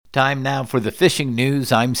Time now for the fishing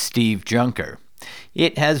news. I'm Steve Junker.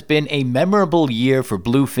 It has been a memorable year for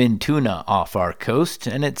bluefin tuna off our coast,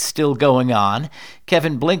 and it's still going on.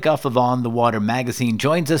 Kevin Blinkoff of On the Water magazine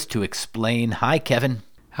joins us to explain. Hi, Kevin.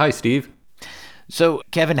 Hi, Steve. So,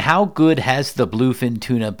 Kevin, how good has the bluefin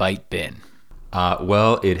tuna bite been?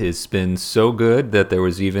 Well, it has been so good that there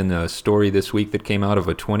was even a story this week that came out of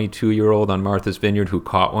a 22-year-old on Martha's Vineyard who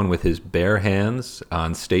caught one with his bare hands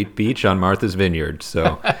on State Beach on Martha's Vineyard.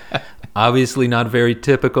 So obviously not very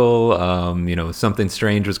typical. Something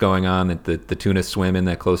strange was going on that the tuna swam in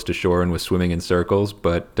that close to shore and was swimming in circles.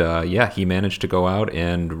 But he managed to go out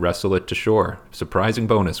and wrestle it to shore. Surprising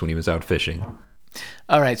bonus when he was out fishing.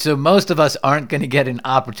 All right, so most of us aren't going to get an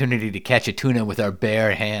opportunity to catch a tuna with our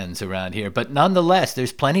bare hands around here, but nonetheless,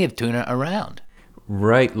 there's plenty of tuna around.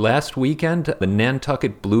 Right. Last weekend, the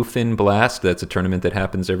Nantucket Bluefin Blast, that's a tournament that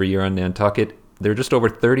happens every year on Nantucket, there are just over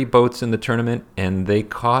 30 boats in the tournament, and they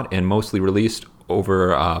caught and mostly released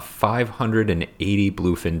over 580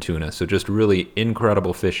 bluefin tuna. So just really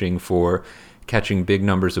incredible fishing for catching big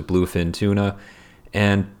numbers of bluefin tuna.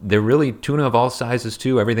 And they're really tuna of all sizes,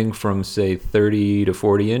 too. Everything from, say, 30 to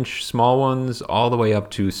 40-inch small ones all the way up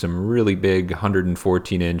to some really big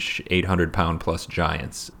 114-inch, 800-pound-plus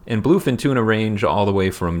giants. And bluefin tuna range all the way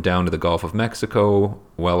from down to the Gulf of Mexico,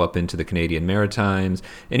 well up into the Canadian Maritimes,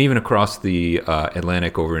 and even across the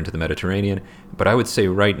Atlantic over into the Mediterranean. But I would say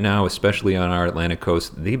right now, especially on our Atlantic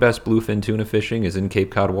coast, the best bluefin tuna fishing is in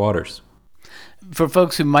Cape Cod waters. For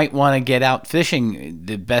folks who might want to get out fishing,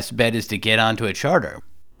 the best bet is to get onto a charter.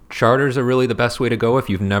 Charters are really the best way to go if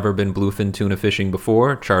you've never been bluefin tuna fishing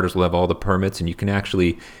before. Charters will have all the permits, and you can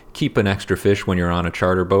actually keep an extra fish when you're on a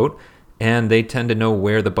charter boat. And they tend to know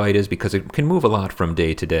where the bite is because it can move a lot from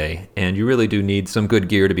day to day. And you really do need some good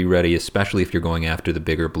gear to be ready, especially if you're going after the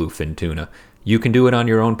bigger bluefin tuna. You can do it on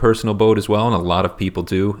your own personal boat as well, and a lot of people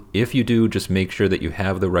do. If you do, just make sure that you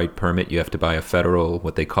have the right permit. You have to buy a federal,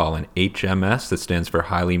 what they call an HMS, that stands for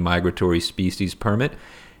Highly Migratory Species Permit.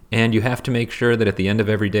 And you have to make sure that at the end of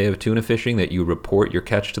every day of tuna fishing that you report your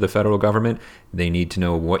catch to the federal government. They need to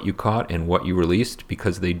know what you caught and what you released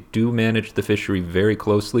because they do manage the fishery very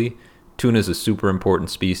closely. Tuna is a super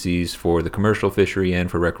important species for the commercial fishery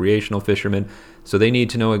and for recreational fishermen, so they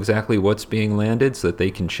need to know exactly what's being landed so that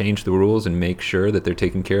they can change the rules and make sure that they're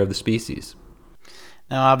taking care of the species.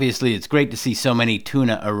 Now, obviously, it's great to see so many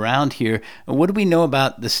tuna around here. What do we know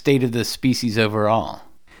about the state of the species overall?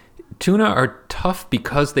 Tuna are tough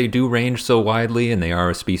because they do range so widely and they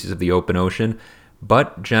are a species of the open ocean.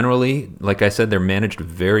 But generally, like I said, they're managed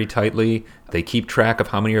very tightly. They keep track of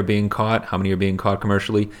how many are being caught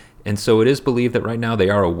commercially. And so it is believed that right now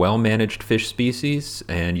they are a well-managed fish species,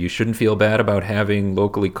 and you shouldn't feel bad about having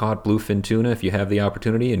locally caught bluefin tuna if you have the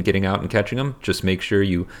opportunity and getting out and catching them. Just make sure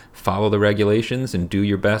you follow the regulations and do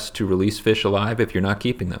your best to release fish alive if you're not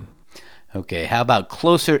keeping them. Okay, how about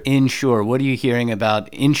closer inshore? What are you hearing about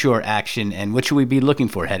inshore action, and what should we be looking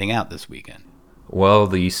for heading out this weekend? Well,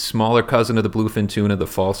 the smaller cousin of the bluefin tuna, the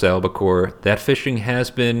false albacore, that fishing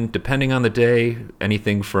has been, depending on the day,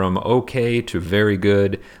 anything from okay to very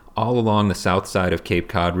good, all along the south side of Cape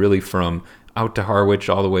Cod, really from out to Harwich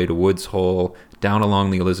all the way to Woods Hole, down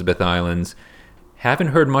along the Elizabeth Islands. Haven't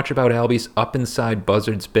heard much about albies up inside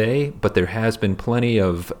Buzzards Bay, but there has been plenty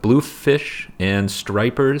of bluefish and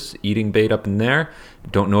stripers eating bait up in there.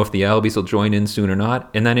 Don't know if the albies will join in soon or not.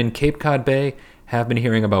 And then in Cape Cod Bay, have been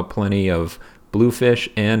hearing about plenty of bluefish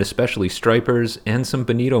and especially stripers and some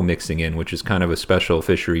bonito mixing in, which is kind of a special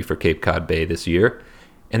fishery for Cape Cod Bay this year.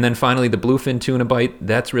 And then finally, the bluefin tuna bite,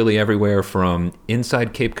 that's really everywhere from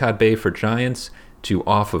inside Cape Cod Bay for giants to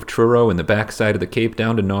off of Truro in the backside of the Cape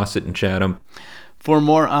down to Nauset and Chatham. For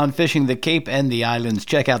more on fishing the Cape and the islands,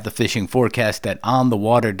 check out the fishing forecast at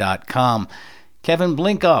onthewater.com. Kevin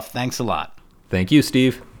Blinkoff, thanks a lot. Thank you,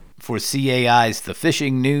 Steve. For CAI's The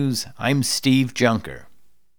Fishing News, I'm Steve Junker.